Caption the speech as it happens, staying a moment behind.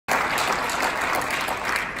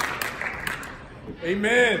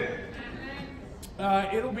Amen.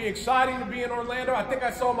 It'll be exciting to be in Orlando. I think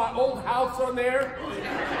I saw my old house on there.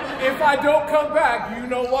 If I don't come back, you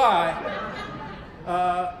know why.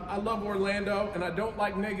 I love Orlando, and I don't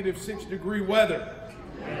like -6-degree weather.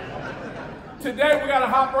 Today, we got to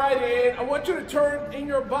hop right in. I want you to turn in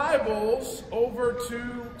your Bibles over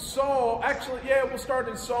to Psalm. Actually, we'll start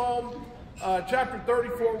in Psalm chapter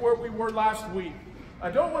 34, where we were last week.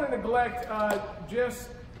 I don't want to neglect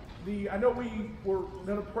I know we were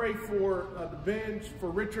going to pray for the Bens,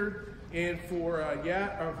 for Richard, and for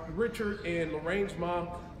Richard and Lorraine's mom,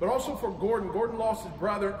 but also for Gordon. Gordon lost his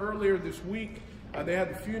brother earlier this week. They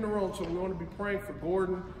had the funeral, and so we want to be praying for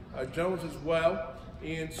Gordon Jones as well.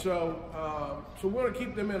 And so we want to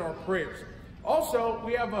keep them in our prayers. Also,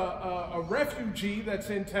 we have a refugee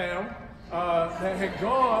that's in town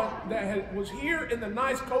that was here in the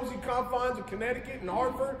nice, cozy confines of Connecticut and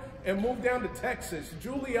Hartford and moved down to Texas.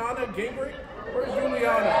 Juliana Gabriel. Where's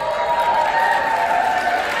Juliana?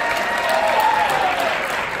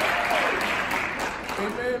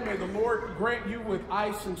 Amen. May the Lord grant you with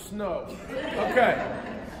ice and snow. Okay.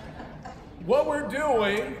 What we're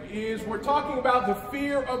doing is we're talking about the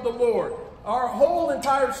fear of the Lord. Our whole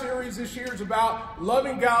entire series this year is about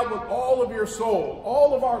loving God with all of your soul,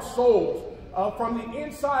 all of our souls, from the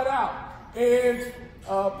inside out. And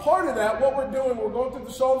part of that, what we're doing, we're going through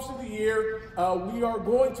the Psalms of the year. We are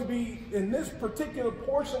going to be, in this particular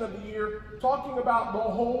portion of the year, talking about the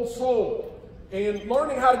whole soul and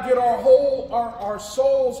learning how to get our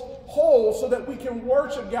souls whole so that we can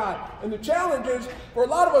worship God. And the challenge is, for a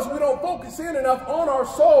lot of us, we don't focus in enough on our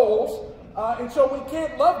souls, and so we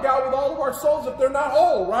can't love God with all of our souls if they're not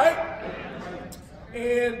whole, right?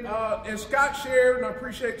 And as Scott shared, and I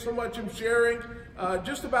appreciate so much him sharing,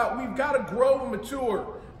 just about we've got to grow and mature.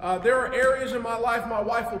 There are areas in my life, my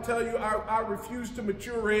wife will tell you, I refuse to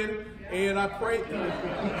mature in, and I pray,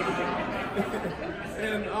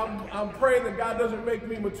 and I'm praying that God doesn't make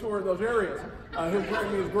me mature in those areas. He'll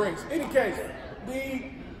grant me His grace. In any case,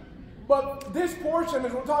 but this portion,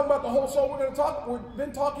 as we're talking about the whole soul, we've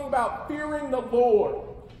been talking about fearing the Lord.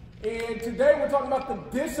 And today we're talking about the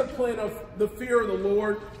discipline of the fear of the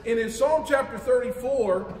Lord. And in Psalm chapter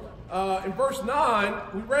 34, in verse 9,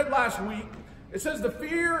 we read last week, it says the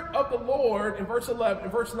fear of the Lord, in verse 11, in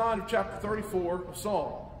verse 9 of chapter 34 of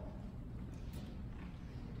Psalm.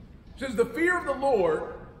 It says, the fear of the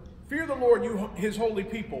Lord, you His holy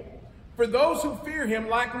people. For those who fear Him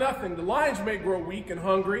lack nothing. The lions may grow weak and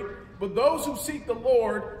hungry, but those who seek the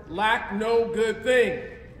Lord lack no good thing.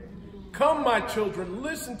 Come, my children,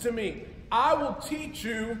 listen to me. I will teach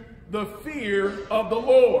you the fear of the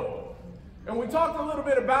Lord. And we talked a little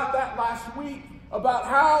bit about that last week, about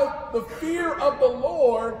how the fear of the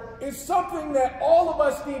Lord is something that all of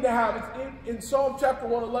us need to have. It's in Psalm chapter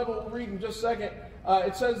 111, we'll read in just a second.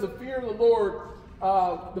 It says the fear of the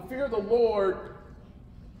Lord,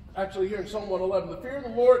 actually here in Psalm 111, the fear of the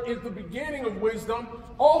Lord is the beginning of wisdom.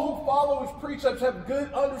 All who follow His precepts have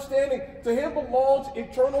good understanding. To Him belongs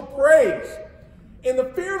eternal praise. And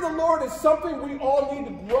the fear of the Lord is something we all need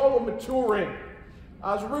to grow and mature in.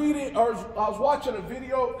 I was watching a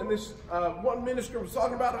video, and this one minister was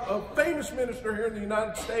talking about a famous minister here in the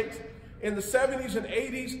United States in the 70s and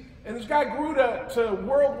 80s. And this guy grew to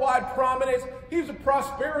worldwide prominence. He was a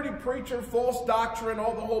prosperity preacher, false doctrine,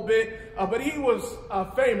 all the whole bit. But he was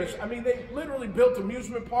famous. I mean, they literally built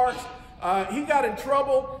amusement parks. He got in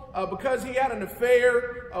trouble because he had an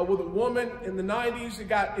affair with a woman in the 90s. It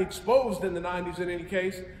got exposed in the 90s in any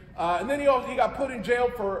case. And then he got put in jail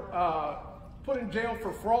for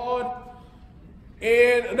fraud.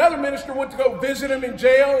 And another minister went to go visit him in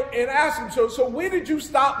jail and asked him, so when did you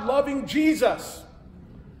stop loving Jesus?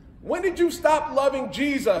 When did you stop loving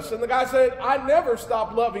Jesus? And the guy said, I never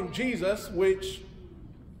stopped loving Jesus, which,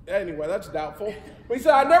 anyway, that's doubtful. But he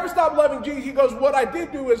said, I never stopped loving Jesus. He goes, what I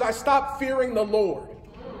did do is I stopped fearing the Lord.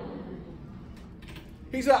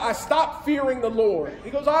 He said, I stopped fearing the Lord.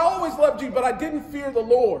 He goes, I always loved you, but I didn't fear the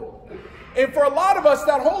Lord. And for a lot of us,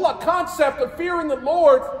 that whole concept of fearing the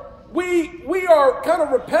Lord, we are kind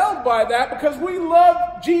of repelled by that because we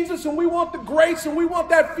love Jesus and we want the grace and we want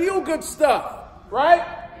that feel-good stuff, right?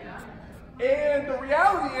 Yeah. And the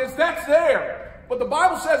reality is that's there. But the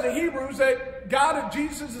Bible says in Hebrews that God and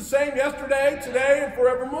Jesus is the same yesterday, today, and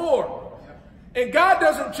forevermore. And God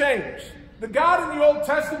doesn't change. The God in the Old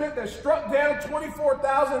Testament that struck down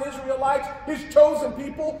 24,000 Israelites, His chosen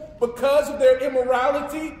people, because of their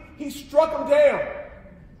immorality, He struck them down.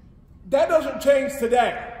 That doesn't change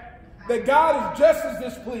today. That God is just as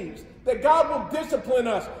displeased. That God will discipline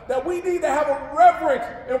us. That we need to have a reverence.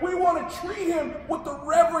 And we want to treat Him with the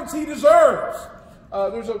reverence He deserves.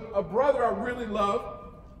 There's a brother I really love.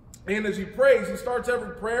 And as he prays, he starts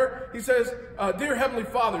every prayer. He says, dear Heavenly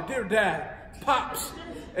Father, dear Dad, Pops.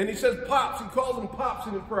 And he says Pops. He calls him Pops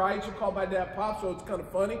in his prayer. I used to call my dad Pops, so it's kind of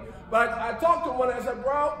funny. But I talked to him one day. I said,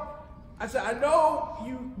 bro, I know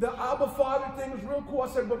the Abba Father thing is real cool. I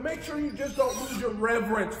said, but make sure you just don't lose your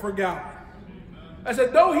reverence for God. I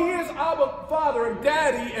said, though he is Abba Father and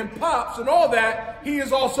Daddy and Pops and all that, he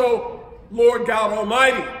is also Lord God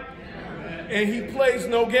Almighty. Amen. And he plays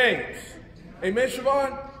no games. Amen,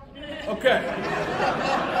 Siobhan? Okay.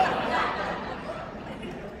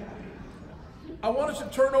 I want us to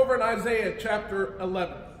turn over in Isaiah chapter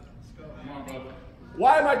 11.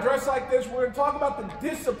 Why am I dressed like this? We're going to talk about the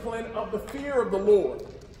discipline of the fear of the Lord.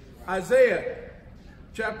 Isaiah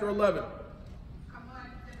chapter 11.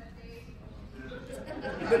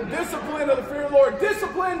 The discipline of the fear of the Lord.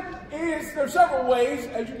 Discipline is, there's several ways.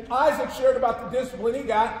 As Isaac shared about the discipline, he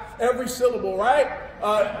got every syllable, right?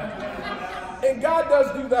 And God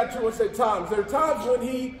does do that to us at times. There are times when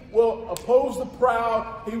he will oppose the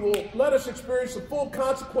proud. He will let us experience the full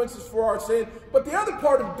consequences for our sin. But the other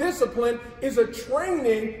part of discipline is a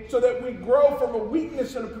training so that we grow from a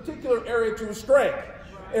weakness in a particular area to a strength.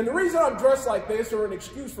 And the reason I'm dressed like this, or an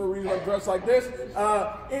excuse for a reason I'm dressed like this,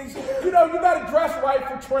 is, you got to dress right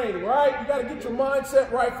for training, right? You got to get your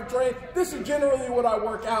mindset right for training. This is generally what I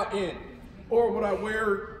work out in, or what I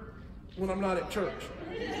wear when I'm not at church.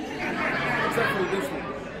 Except for this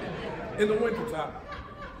one, in the wintertime.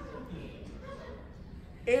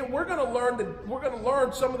 And we're going to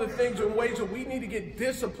learn some of the things and ways that we need to get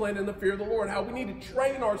disciplined in the fear of the Lord, how we need to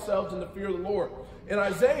train ourselves in the fear of the Lord. In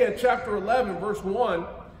Isaiah chapter 11, verse 1,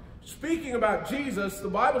 speaking about Jesus, the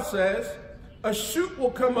Bible says, a shoot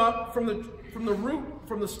will come up from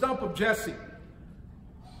the stump of Jesse.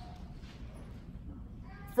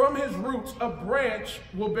 From his roots, a branch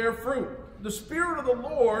will bear fruit. The Spirit of the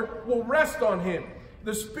Lord will rest on him.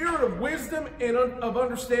 The Spirit of wisdom and of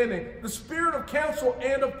understanding. The Spirit of counsel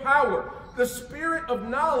and of power. The Spirit of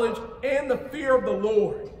knowledge and the fear of the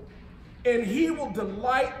Lord. And he will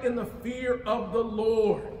delight in the fear of the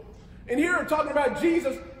Lord. And here we're talking about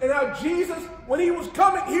Jesus, and how Jesus, when he was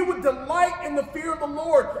coming, he would delight in the fear of the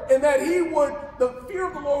Lord. And that the fear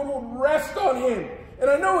of the Lord would rest on him. And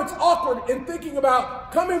I know it's awkward in thinking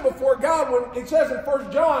about coming before God when it says in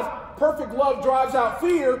 1 John, perfect love drives out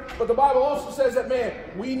fear. But the Bible also says that, man,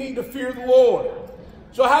 we need to fear the Lord.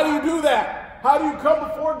 So how do you do that? How do you come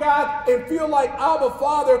before God and feel like Abba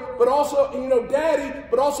Father, but also, Daddy,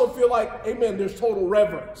 but also feel like, amen, there's total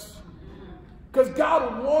reverence? Because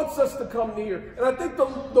God wants us to come near. And I think the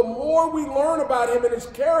more we learn about him and his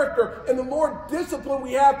character, and the more discipline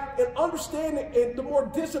we have in understanding, and the more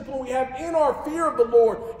discipline we have in our fear of the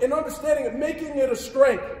Lord, and understanding and making it a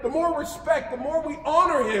strength, the more respect, the more we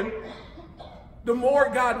honor him, the more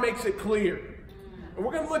God makes it clear. And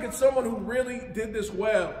we're going to look at someone who really did this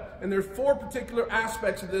well. And there's 4 particular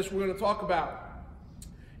aspects of this we're going to talk about.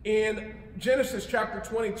 In Genesis chapter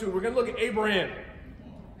 22, we're going to look at Abraham.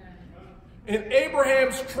 And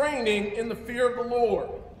Abraham's training in the fear of the Lord.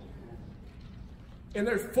 And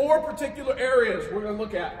there's 4 particular areas we're going to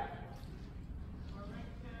look at.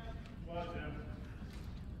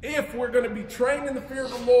 If we're going to be trained in the fear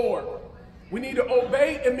of the Lord, we need to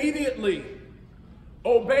obey immediately.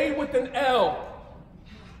 Obey with an L.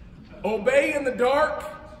 Obey in the dark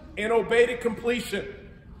and obey to completion.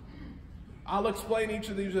 I'll explain each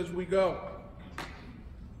of these as we go.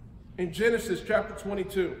 In Genesis chapter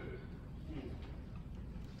 22.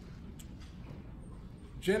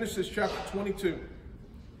 Genesis chapter 22.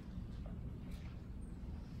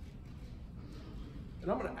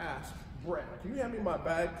 And I'm going to ask, Brett, can you hand me my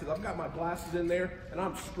bag? Because I've got my glasses in there, and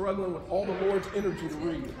I'm struggling with all the Lord's energy to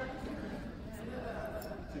read.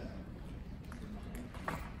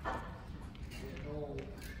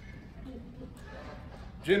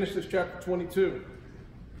 Genesis chapter 22.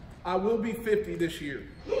 I will be 50 this year.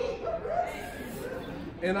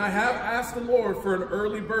 And I have asked the Lord for an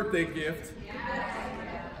early birthday gift.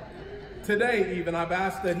 Today, even, I've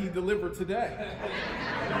asked that he deliver today.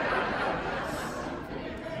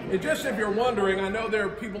 And just if you're wondering, I know there are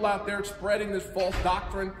people out there spreading this false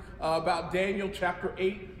doctrine about Daniel chapter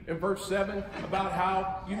 8 and verse 7, about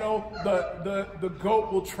how, the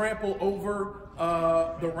goat will trample over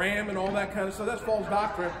the ram and all that kind of stuff. That's false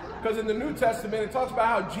doctrine. Because in the New Testament, it talks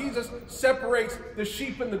about how Jesus separates the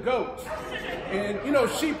sheep and the goats. And,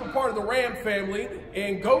 sheep are part of the ram family,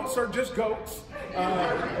 and goats are just goats.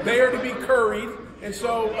 They are to be curried. And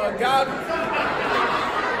so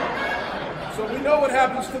so we know what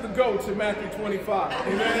happens to the goats in Matthew 25.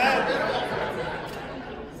 Amen?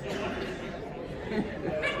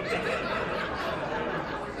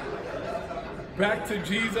 Back to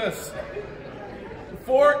Jesus.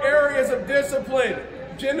 4 areas of discipline.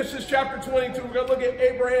 Genesis chapter 22, we're going to look at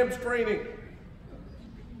Abraham's training.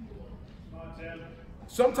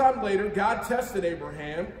 Sometime later, God tested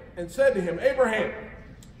Abraham and said to him, Abraham,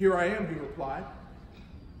 here I am, he replied.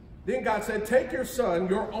 Then God said, take your son,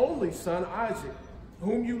 your only son, Isaac,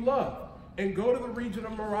 whom you love, and go to the region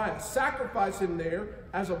of Moriah. Sacrifice him there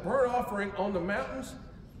as a burnt offering on the mountains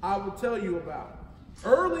I will tell you about.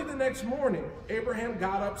 Early the next morning, Abraham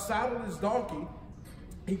got up, saddled his donkey.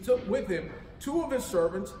 He took with him 2 of his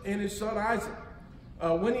servants and his son Isaac.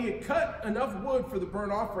 When he had cut enough wood for the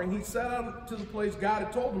burnt offering, he set out to the place God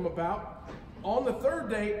had told him about. On the 3rd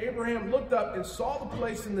day, Abraham looked up and saw the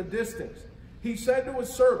place in the distance. He said to his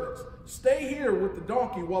servants, stay here with the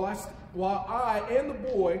donkey while I and the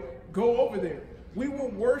boy go over there. We will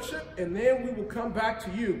worship and then we will come back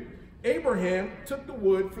to you. Abraham took the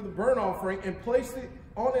wood for the burnt offering and placed it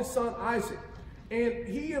on his son Isaac. And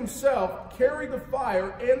he himself carried the fire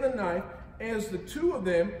and the knife. As the 2 of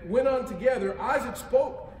them went on together, Isaac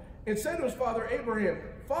spoke and said to his father Abraham,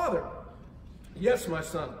 Father. Yes, my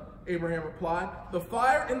son, Abraham replied. The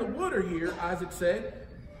fire and the wood are here, Isaac said.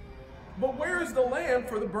 But where is the lamb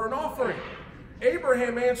for the burnt offering?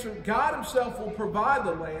 Abraham answered, God himself will provide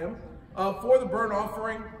the lamb for the burnt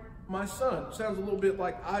offering, my son. Sounds a little bit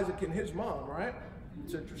like Isaac and his mom, right?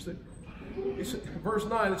 It's interesting. Verse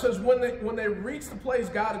 9, it says, when they reached the place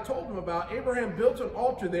God had told them about, Abraham built an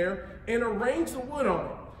altar there and arranged the wood on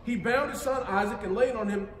it. He bound his son Isaac and laid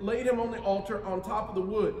him on the altar on top of the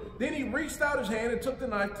wood. Then he reached out his hand and took the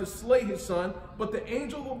knife to slay his son. But the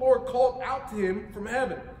angel of the Lord called out to him from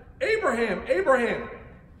heaven, Abraham, Abraham.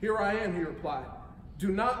 Here I am, he replied. Do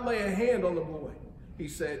not lay a hand on the boy. He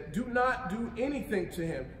said, do not do anything to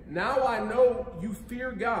him. Now I know you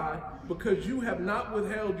fear God because you have not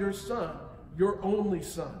withheld your son, your only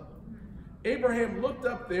son. Abraham looked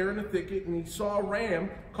up there in the thicket and he saw a ram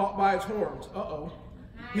caught by its horns. Uh-oh.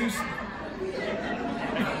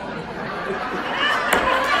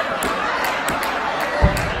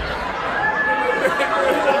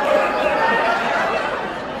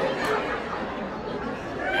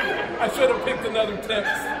 I should have picked another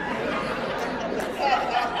text.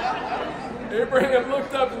 Abraham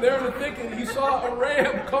looked up, and there in the thicket, he saw a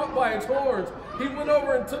ram caught by its horns. He went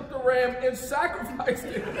over and took the ram and sacrificed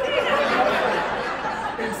it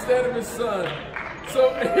instead of his son.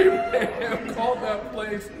 So Abraham called that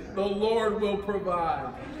place, the Lord will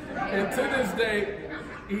provide. And to this day,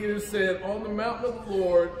 he has said, on the mountain of the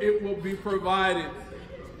Lord, it will be provided.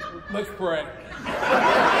 Let's pray.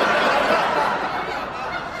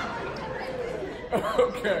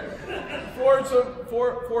 Okay.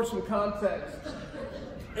 For some context,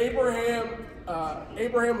 Abraham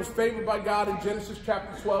was favored by God in Genesis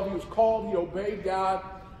chapter 12. He was called, he obeyed God.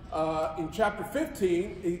 In chapter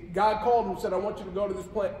 15, God called him and said, I want you to go to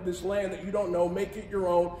this land that you don't know, make it your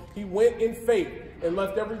own. He went in faith and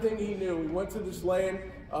left everything he knew. He went to this land,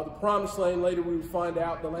 the promised land. Later we would find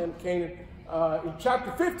out, the land of Canaan. In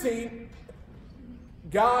chapter 15,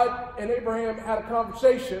 God and Abraham had a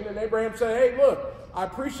conversation, and Abraham said, hey, look, I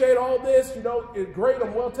appreciate all this, you know, it's great,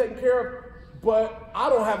 I'm well taken care of, but I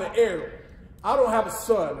don't have an heir. I don't have a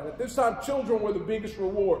son. And at this time, children were the biggest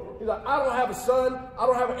reward. He's like, I don't have a son, I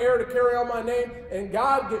don't have an heir to carry on my name, and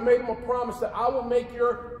God made him a promise that I will make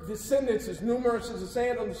your descendants as numerous as the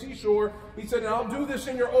sand on the seashore. He said, and I'll do this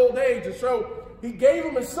in your old age. And so he gave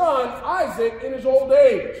him a son, Isaac, in his old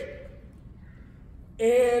age.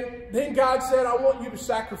 And then God said, I want you to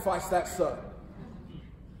sacrifice that son.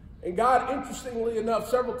 And God, interestingly enough,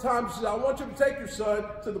 several times said, I want you to take your son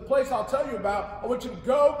to the place I'll tell you about. I want you to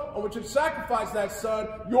go. I want you to sacrifice that son,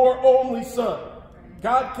 your only son.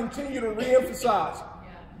 God continued to reemphasize,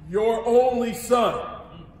 your only son.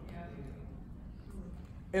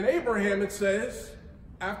 And Abraham, it says,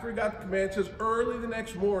 after he got the command, it says, early the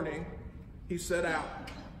next morning, he set out.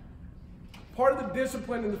 Part of the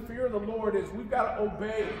discipline and the fear of the Lord is we've got to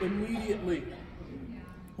obey immediately.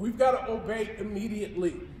 We've got to obey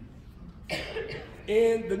immediately.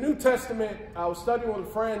 In the New Testament, I was studying with a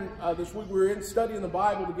friend this week. We were studying the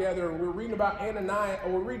Bible together, and we were reading about Ananias,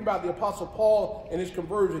 or we were reading about the Apostle Paul and his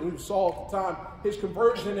conversion. He was Saul at the time. His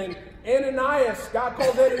conversion, and Ananias, God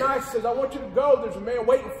calls Ananias, says, I want you to go. There's a man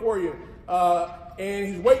waiting for you. And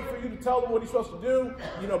he's waiting for you to tell him what he's supposed to do,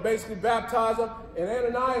 you know, basically baptize him. And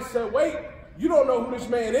Ananias said, wait, you don't know who this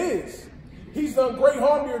man is. He's done great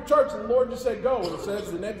harm to your church. And the Lord just said, go. And it says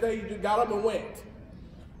the next day he just got up and went.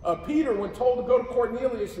 Peter, when told to go to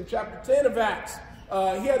Cornelius in chapter 10 of Acts,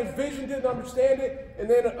 He had his vision, didn't understand it. And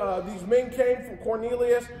then these men came from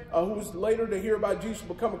Cornelius, who was later to hear about Jesus,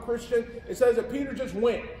 become a Christian. It says that Peter just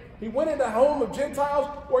went. He went into the home of Gentiles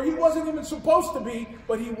where he wasn't even supposed to be,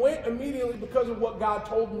 but he went immediately because of what God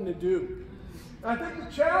told him to do. And I think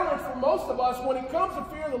the challenge for most of us when it comes to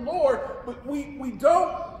fear of the Lord, we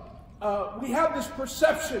have this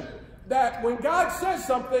perception that when God says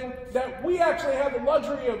something, that we actually have the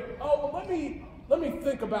luxury of, oh, well, let me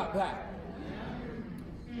think about that.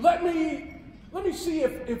 Let me see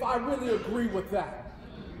if I really agree with that.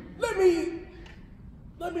 Let me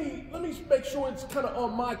make sure it's kind of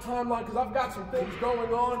on my timeline because I've got some things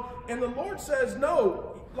going on. And the Lord says,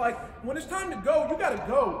 no, like when it's time to go, you got to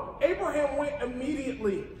go. Abraham went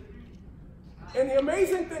immediately. And the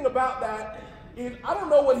amazing thing about that is I don't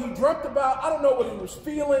know what he dreamt about. I don't know what he was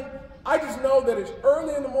feeling. I just know that it's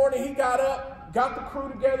early in the morning. He got up, got the crew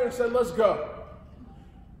together and said, let's go.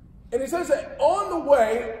 And it says that on the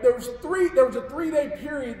way, there was a 3-day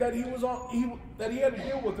period that he was on, that he had to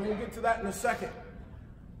deal with, and we'll get to that in a second.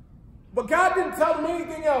 But God didn't tell him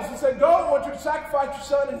anything else. He said, go, I want you to sacrifice your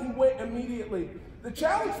son, and he went immediately. The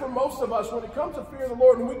challenge for most of us when it comes to fear of the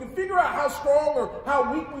Lord, and we can figure out how strong or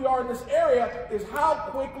how weak we are in this area, is how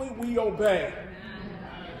quickly we obey.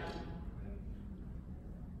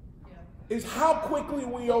 Is how quickly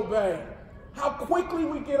we obey. How quickly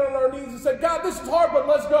we get on our knees and say, God, this is hard, but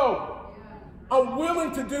let's go. I'm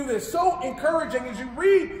willing to do this. So encouraging as you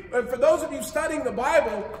read, and for those of you studying the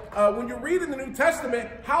Bible, when you read in the New Testament,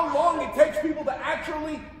 how long it takes people to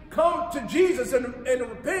actually come to Jesus and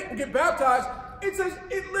repent and get baptized. It says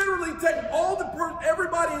it literally takes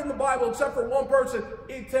everybody in the Bible except for one person.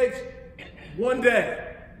 It takes one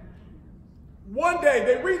day. One day.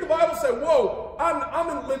 They read the Bible and say, whoa,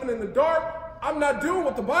 I'm living in the dark. I'm not doing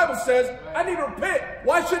what the Bible says. I need to repent.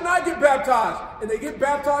 Why shouldn't I get baptized? And they get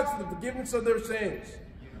baptized for the forgiveness of their sins.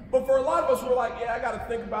 But for a lot of us, we're like, yeah, I got to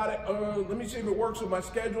think about it. Let me see if it works with my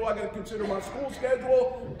schedule. I got to consider my school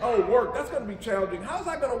schedule. Oh, work. That's going to be challenging. How's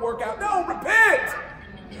that going to work out? No, repent.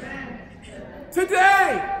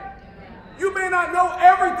 Today. You may not know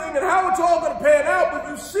everything and how it's all going to pan out, but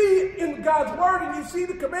you see in God's word and you see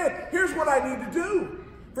the command. Here's what I need to do.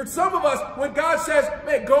 For some of us, when God says,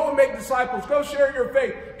 man, go and make disciples, go share your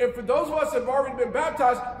faith. And for those of us that have already been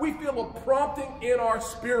baptized, we feel a prompting in our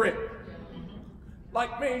spirit.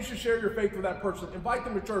 Like, man, you should share your faith with that person. Invite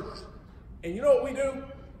them to church. And you know what we do?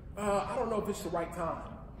 I don't know if it's the right time.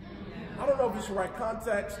 I don't know if it's the right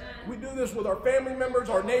context. We do this with our family members,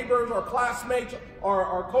 our neighbors, our classmates,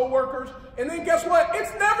 our co-workers. And then guess what?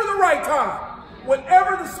 It's never the right time.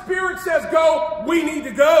 Whenever the Spirit says go, we need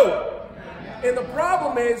to go. And the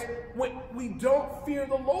problem is we don't fear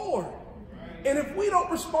the Lord. And if we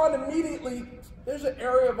don't respond immediately, there's an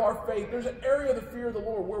area of our faith, there's an area of the fear of the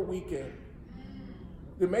Lord we're weak in.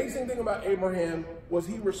 The amazing thing about Abraham was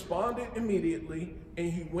he responded immediately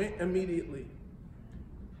and he went immediately.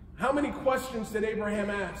 How many questions did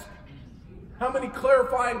Abraham ask? How many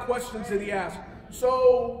clarifying questions did he ask?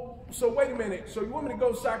 So wait a minute. So you want me to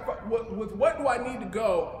go sacrifice? With what do I need to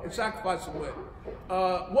go and sacrifice the wood?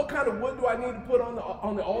 What kind of wood do I need to put on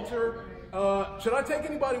the altar? Should I take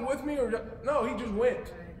anybody with me? Or no, he just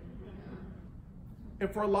went.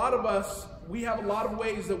 And for a lot of us, we have a lot of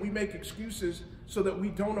ways that we make excuses so that we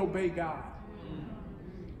don't obey God.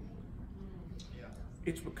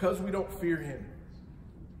 It's because we don't fear him.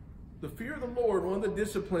 The fear of the Lord, one of the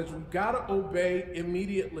disciplines, we've got to obey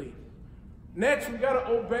immediately. Next, we've got to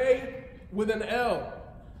obey with an L.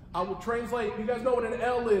 I will translate. You guys know what an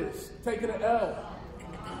L is? Taking an L.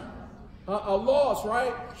 A loss,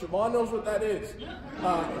 right? Siobhan knows what that is.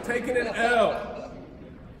 Taking an L.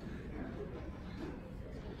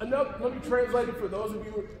 Let me translate it for those of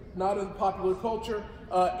you not in popular culture.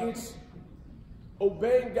 It's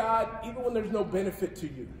obeying God even when there's no benefit to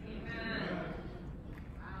you.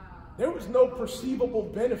 There was no perceivable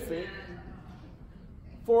benefit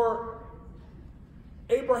for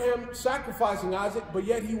Abraham sacrificing Isaac, but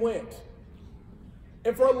yet he went.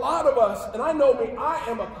 And for a lot of us, and I know me, I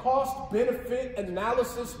am a cost-benefit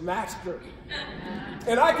analysis master.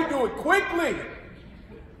 And I can do it quickly.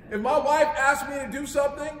 If my wife asks me to do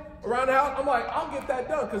something around the house, I'm like, I'll get that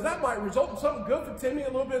done, because that might result in something good for Timmy a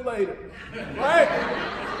little bit later. Right?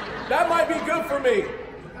 That might be good for me.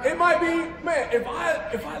 It might be, man, if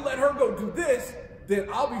I let her go do this, then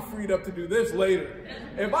I'll be freed up to do this later.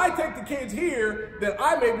 If I take the kids here, then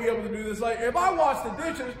I may be able to do this later. If I wash the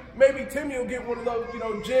dishes, maybe Timmy will get one of those,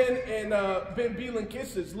 Jen and Ben Beelan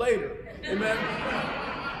kisses later. Amen.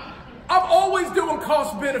 I'm always doing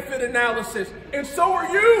cost-benefit analysis, and so are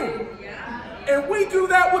you. And we do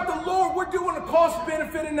that with the Lord. We're doing a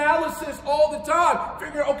cost-benefit analysis all the time.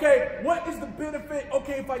 Figuring, okay, what is the benefit?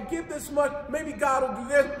 Okay, if I give this much, maybe God will do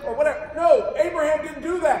this or whatever. No, Abraham didn't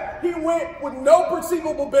do that. He went with no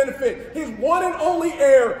perceivable benefit. His one and only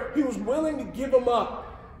heir, he was willing to give him up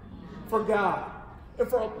for God. And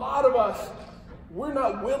for a lot of us, we're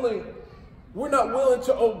not willing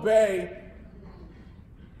to obey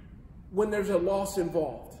when there's a loss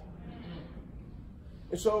involved.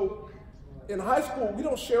 And so in high school, we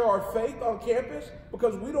don't share our faith on campus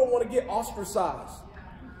because we don't want to get ostracized.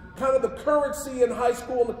 Kind of the currency in high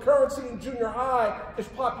school and the currency in junior high is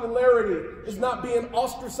popularity, is not being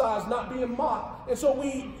ostracized, not being mocked. And so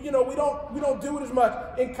we don't do it as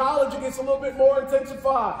much. In college, it gets a little bit more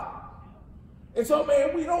intensified. And so,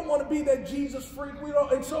 man, we don't want to be that Jesus freak.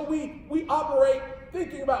 And so we operate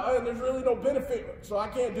thinking about, oh, there's really no benefit, so I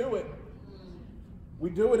can't do it. We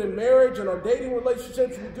do it in marriage and our dating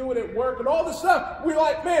relationships. We do it at work and all this stuff. We're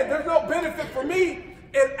like, man, there's no benefit for me.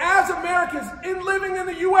 And as Americans living in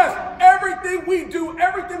the U.S., everything we do,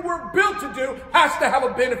 everything we're built to do has to have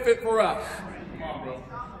a benefit for us.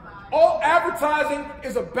 All advertising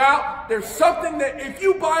is about, there's something that if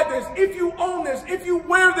you buy this, if you own this, if you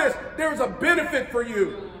wear this, there's a benefit for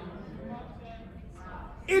you.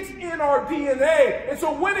 It's in our DNA. And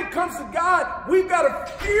so when it comes to God, we've got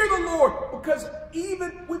to fear the Lord because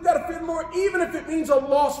we've got to fear the Lord even if it means a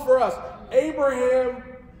loss for us. Abraham,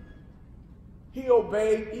 he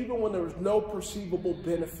obeyed even when there was no perceivable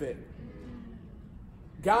benefit.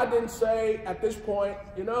 God didn't say at this point,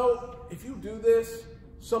 if you do this,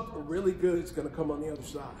 something really good is going to come on the other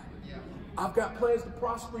side. I've got plans to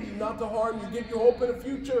prosper you, not to harm you, give you hope in the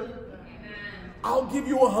future. I'll give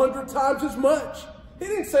you 100 times as much. He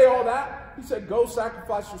didn't say all that. He said, go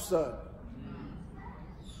sacrifice your son.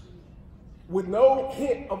 With no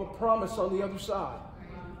hint of a promise on the other side.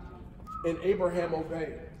 And Abraham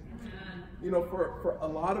obeyed. For a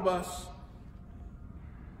lot of us,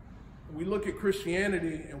 we look at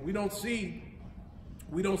Christianity and we don't see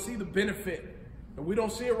the benefit. And we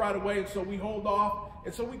don't see it right away, and so we hold off.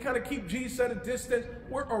 And so we kind of keep Jesus at a distance.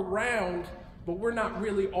 We're around, but we're not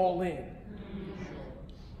really all in.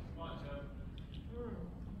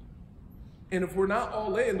 And if we're not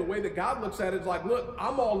all in, the way that God looks at it is like, look,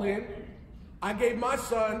 I'm all in. I gave my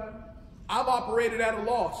son. I've operated at a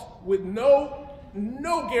loss with no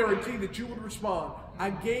guarantee that you would respond. I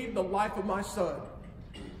gave the life of my son.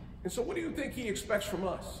 And so what do you think he expects from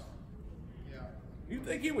us? You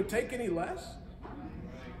think he would take any less?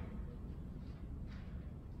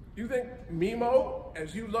 You think Mimo,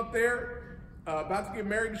 as he was up there about to get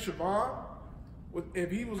married to Siobhan,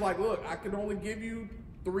 if he was like, look, I can only give you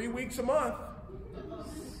 3 weeks a month,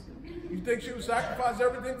 you think she would sacrifice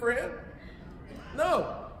everything for him?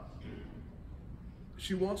 No.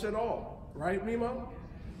 She wants it all. Right, Mimo?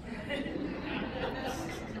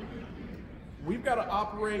 We've got to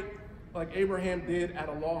operate like Abraham did at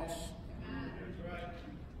a loss.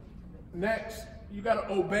 Next, you got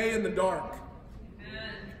to obey in the dark.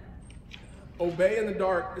 Obey in the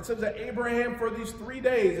dark. It says that Abraham, for these 3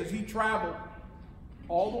 days, as he traveled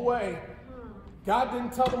all the way, God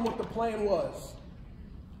didn't tell him what the plan was.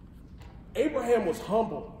 Abraham was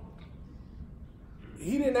humble.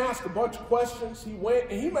 He didn't ask a bunch of questions. He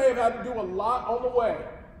went, and he may have had to do a lot on the way.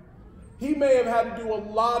 He may have had to do a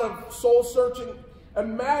lot of soul searching.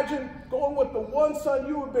 Imagine going with the one son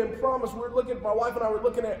you have been promised. My wife and I were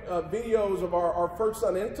looking at videos of our first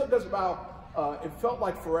son, and it took us it felt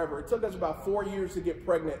like forever. It took us about 4 years to get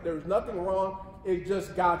pregnant. There was nothing wrong. It's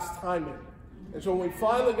just God's timing. And so when we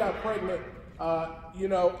finally got pregnant, I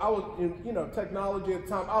was in, technology at the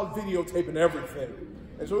time. I was videotaping everything.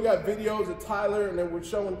 And so we got videos of Tyler, and then we're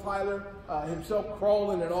showing Tyler himself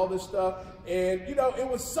crawling and all this stuff. And, it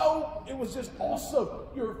was just awesome.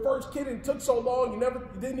 Your first kid, and it took so long, you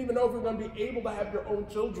didn't even know if you were going to be able to have your own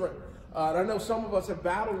children. And I know some of us have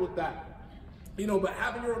battled with that. But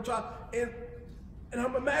having your own child. And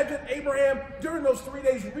I'm imagining Abraham during those 3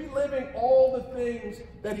 days reliving all the things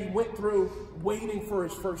that he went through waiting for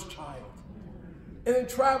his first child. And then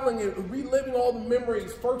traveling and reliving all the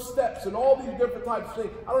memories, first steps, and all these different types of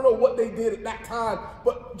things. I don't know what they did at that time,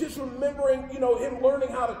 but just remembering, him learning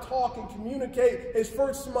how to talk and communicate, his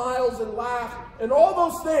first smiles and laughs, and all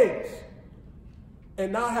those things.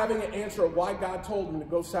 And not having an answer of why God told him to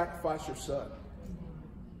go sacrifice your son.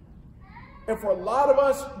 And for a lot of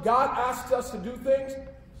us, God asks us to do things,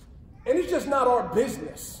 and it's just not our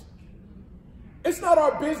business. It's not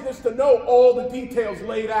our business to know all the details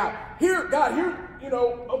laid out. Here, God,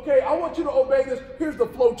 okay, I want you to obey this. Here's the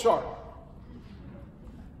flow chart.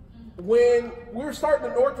 When we're starting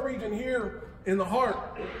the North region here in the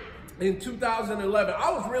heart, in 2011.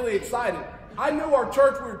 I was really excited. I knew our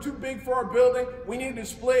church, we were too big for our building. We needed to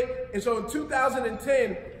split. And so in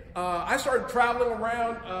 2010, I started traveling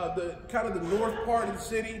around the north part of the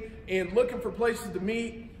city and looking for places to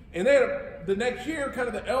meet. And then the next year, kind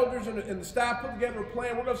of the elders and the staff put together a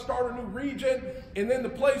plan. We're going to start a new region. And then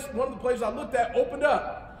one of the places I looked at opened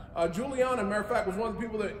up. Juliana, matter of fact, was one of the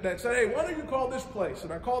people that said, hey, why don't you call this place?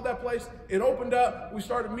 And I called that place. It opened up. We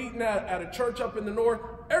started meeting at a church up in the north.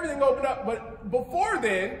 Everything opened up. But before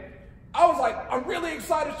then, I was like, I'm really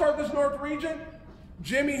excited to start this north region.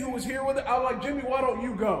 Jimmy, who was here with it, I was like, Jimmy, why don't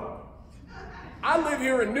you go? I live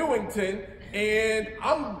here in Newington, and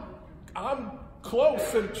I'm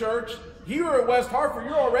close to the church. Here at West Hartford,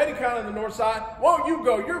 you're already kind of on the north side. Why don't you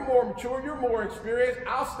go? You're more mature. You're more experienced.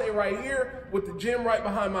 I'll stay right here with the gym right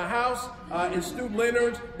behind my house. And Stu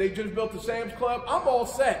Leonard's, they just built the Sam's Club. I'm all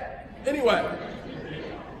set. Anyway.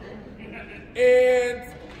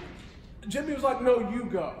 And Jimmy was like, no, you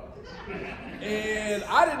go. And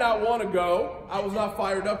I did not want to go. I was not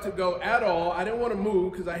fired up to go at all. I didn't want to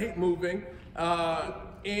move because I hate moving.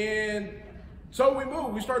 And so we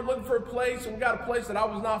moved. We started looking for a place, and we got a place that I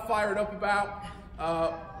was not fired up about.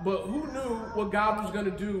 But who knew what God was going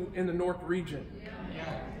to do in the North region?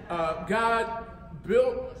 God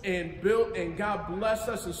built, and God blessed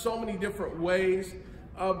us in so many different ways.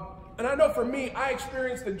 And I know for me, I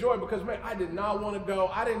experienced the joy because, man, I did not want to go.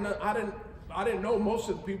 I didn't know most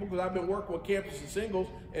of the people because I've been working with campus and singles,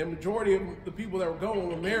 and majority of the people that were going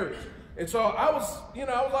were married. And so I was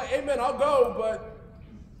like, hey, man, I'll go, but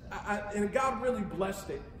and God really blessed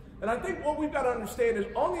it. And I think what we've got to understand is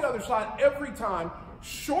on the other side, every time,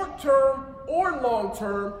 short term or long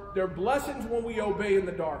term, there are blessings when we obey in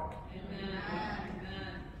the dark. Amen.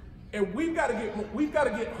 And we've got to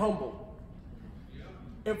get humble.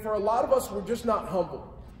 And for a lot of us, we're just not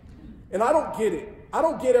humble. And I don't get it. I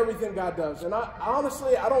don't get everything God does. And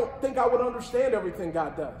honestly, I don't think I would understand everything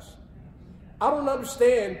God does. I don't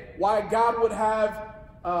understand why God would have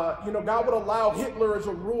God would allow Hitler as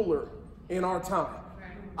a ruler in our time.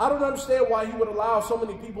 I don't understand why he would allow so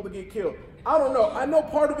many people to get killed. I don't know. I know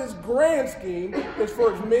part of his grand scheme is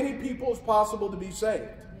for as many people as possible to be saved.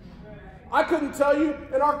 I couldn't tell you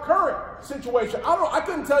in our current situation. I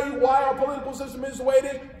couldn't tell you why our political system is the way it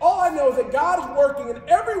is. All I know is that God is working in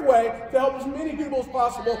every way to help as many people as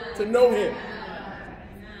possible to know him.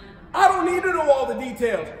 I don't need to know all the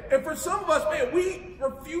details. And for some of us, man, we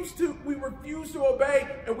refuse to obey,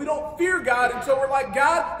 and we don't fear God. And so we're like,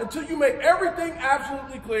 God, until you make everything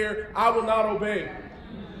absolutely clear, I will not obey.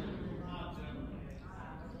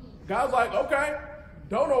 God's like, okay,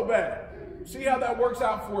 don't obey. See how that works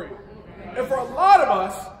out for you. And for a lot of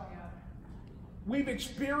us, we've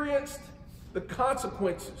experienced the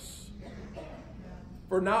consequences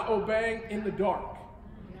for not obeying in the dark.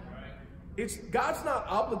 God's not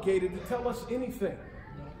obligated to tell us anything.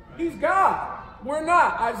 He's God. We're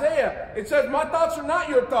not. Isaiah, it says, my thoughts are not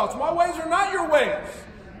your thoughts. My ways are not your ways.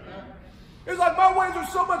 It's like my ways are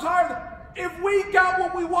so much higher. If we got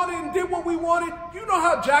what we wanted and did what we wanted, you know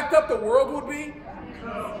how jacked up the world would be?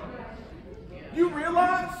 You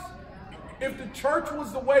realize if the church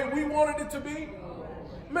was the way we wanted it to be,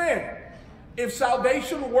 man, if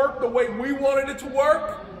salvation worked the way we wanted it to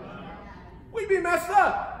work, we'd be messed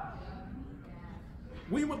up.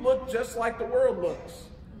 We would look just like the world looks.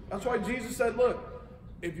 That's why Jesus said, look,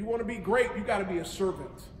 if you want to be great, you got to be a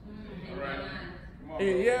servant. All right.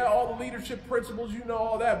 And yeah, all the leadership principles, you know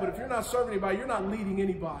all that. But if you're not serving anybody, you're not leading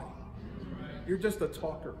anybody. You're just a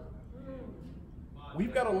talker.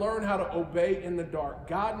 We've got to learn how to obey in the dark.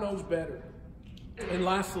 God knows better. And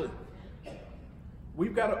lastly,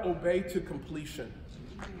 we've got to obey to completion.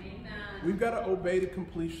 We've got to obey to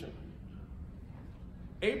completion.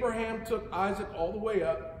 Abraham took Isaac all the way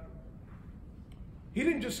up. He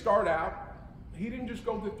didn't just start out. He didn't just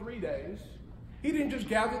go through 3 days. He didn't just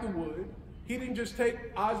gather the wood. He didn't just take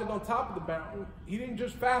Isaac on top of the mountain. He didn't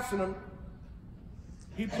just fasten him.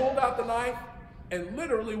 He pulled out the knife and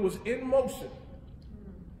literally was in motion,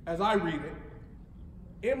 as I read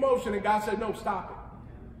it, in motion, and God said, no, stop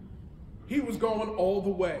it. He was going all the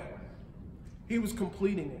way. He was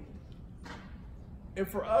completing it. And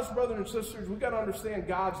for us, brothers and sisters, we got to understand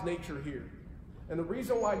God's nature here. And the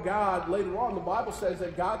reason why God, later on, the Bible says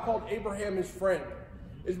that God called Abraham his friend,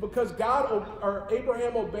 is because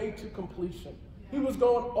Abraham obeyed to completion. He was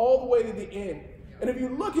going all the way to the end. And if you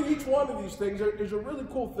look at each one of these things, there's a really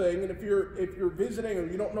cool thing. And if you're visiting or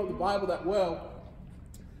you don't know the Bible that well,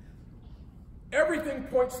 everything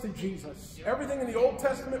points to Jesus. Everything in the Old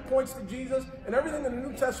Testament points to Jesus, and everything in the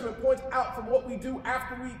New Testament points out from what we do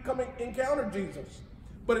after we come and encounter Jesus.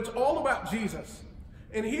 But it's all about Jesus.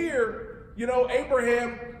 And here, you know,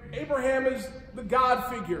 Abraham is the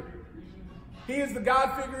God figure. He is the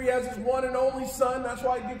God figure. He has his one and only son. That's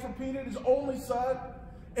why it gets repeated, his only son.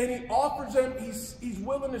 And he offers him, he's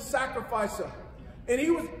willing to sacrifice him.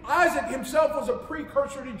 And Isaac himself was a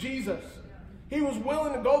precursor to Jesus. He was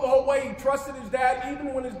willing to go the whole way. He trusted his dad,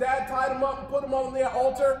 even when his dad tied him up and put him on the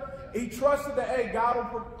altar. He trusted that, hey, God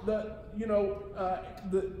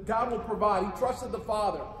will provide. He trusted the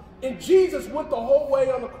Father. And Jesus went the whole way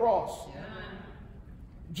on the cross.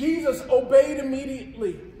 Jesus obeyed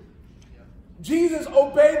immediately. Jesus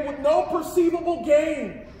obeyed with no perceivable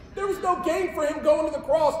gain. There was no gain for him going to the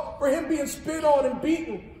cross, for him being spit on and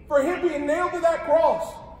beaten, for him being nailed to that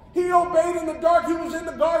cross. He obeyed in the dark. He was in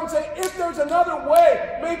the garden saying, if there's another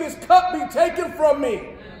way, may this cup be taken from me.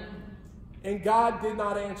 And God did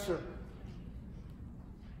not answer.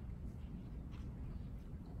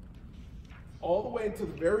 All the way until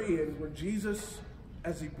the very end, where Jesus,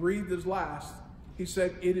 as he breathed his last, he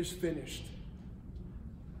said, it is finished.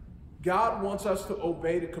 God wants us to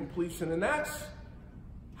obey to completion, and that's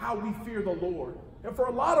how we fear the Lord. And for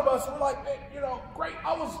a lot of us, we're like, hey, you know, great,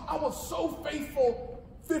 I was so faithful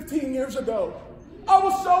 15 years ago.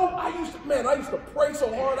 I used to pray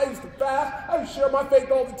so hard. I used to fast. I used to share my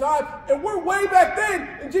faith all the time. And we're way back then.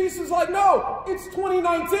 And Jesus is like, no, it's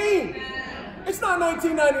 2019. It's not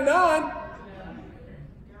 1999.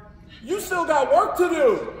 You still got work to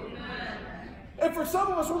do. And for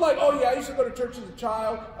some of us, we're like, oh yeah, I used to go to church as a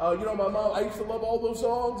child. You know, my mom, I used to love all those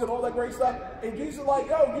songs and all that great stuff. And Jesus is like,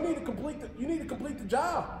 yo, you need to complete the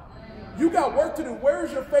job. You got work to do. Where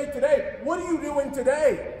is your faith today? What are you doing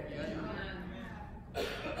today?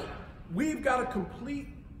 We've got to complete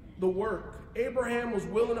the work. Abraham was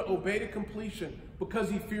willing to obey to completion because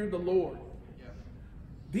he feared the Lord.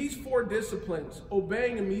 These 4 disciplines,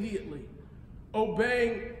 obeying immediately,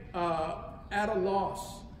 obeying at a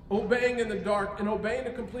loss, obeying in the dark, and obeying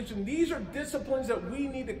to completion. These are disciplines that we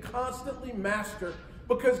need to constantly master,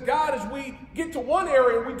 because God, as we get to one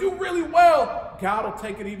area, we do really well, God will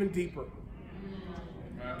take it even deeper.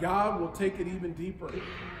 God will take it even deeper.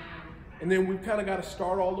 And then we've kind of got to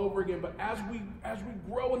start all over again. But as we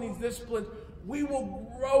grow in these disciplines, we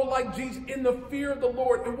will grow like Jesus in the fear of the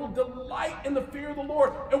Lord, and we'll delight in the fear of the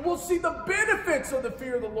Lord, and we'll see the benefits of the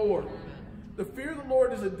fear of the Lord. The fear of the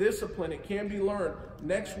Lord is a discipline. It can be learned.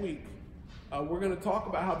 Next week, we're going to talk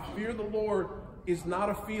about how the fear of the Lord is not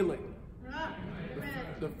a feeling.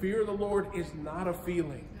 The fear of the Lord is not a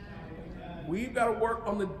feeling. We've got to work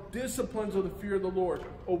on the disciplines of the fear of the Lord.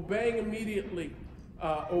 Obeying immediately.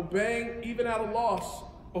 Obeying even at a loss.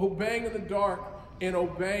 Obeying in the dark. And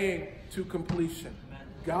obeying to completion.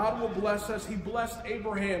 God will bless us. He blessed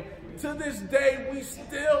Abraham. To this day, we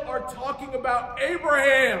still are talking about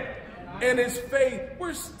Abraham and his faith.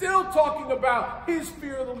 We're still talking about his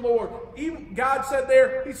fear of the Lord. Even God said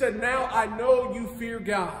there, he said, now I know you fear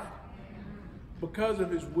God, because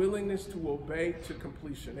of his willingness to obey to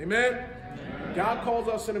completion. Amen? Amen. God calls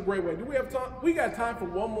us in a great way. Do we have time? We got time for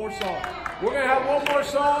one more song. We're going to have one more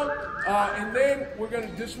song, and then we're going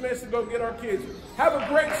to dismiss and go get our kids. Have a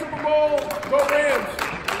great Super Bowl.